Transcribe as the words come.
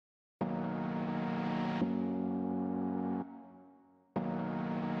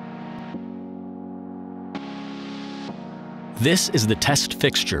This is the test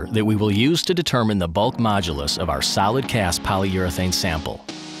fixture that we will use to determine the bulk modulus of our solid cast polyurethane sample.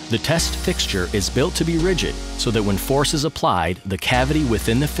 The test fixture is built to be rigid so that when force is applied, the cavity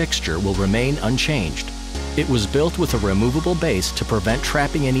within the fixture will remain unchanged. It was built with a removable base to prevent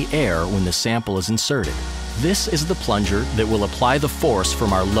trapping any air when the sample is inserted. This is the plunger that will apply the force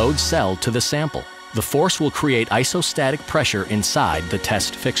from our load cell to the sample. The force will create isostatic pressure inside the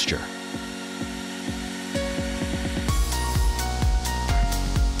test fixture.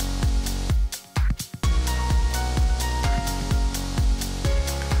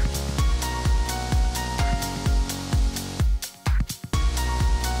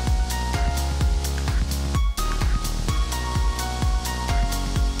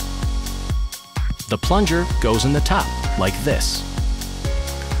 The plunger goes in the top, like this.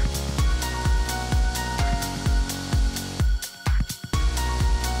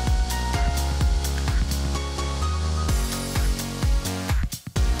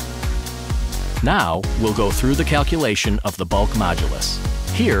 Now, we'll go through the calculation of the bulk modulus.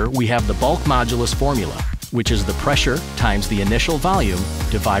 Here, we have the bulk modulus formula, which is the pressure times the initial volume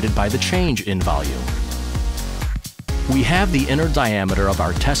divided by the change in volume. We have the inner diameter of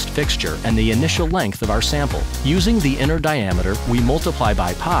our test fixture and the initial length of our sample. Using the inner diameter, we multiply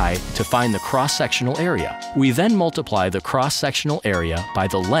by pi to find the cross-sectional area. We then multiply the cross-sectional area by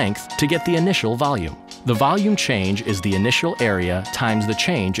the length to get the initial volume. The volume change is the initial area times the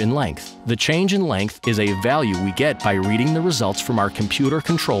change in length. The change in length is a value we get by reading the results from our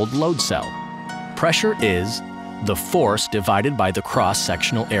computer-controlled load cell. Pressure is the force divided by the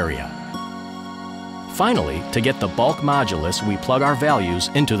cross-sectional area. Finally, to get the bulk modulus, we plug our values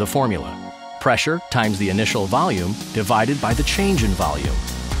into the formula. Pressure times the initial volume divided by the change in volume.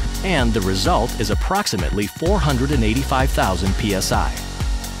 And the result is approximately 485,000 psi.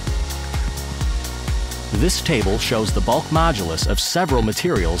 This table shows the bulk modulus of several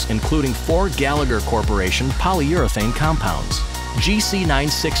materials, including 4 Gallagher Corporation polyurethane compounds.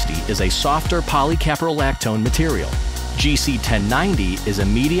 GC960 is a softer polycaprolactone material. GC1090 is a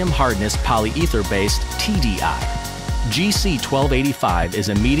medium hardness polyether-based TDI. GC1285 is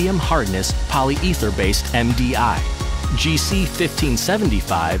a medium hardness polyether-based MDI.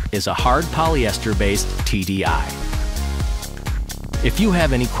 GC1575 is a hard polyester-based TDI. If you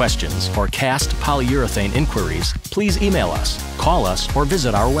have any questions or cast polyurethane inquiries, please email us, call us, or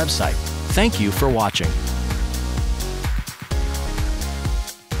visit our website. Thank you for watching.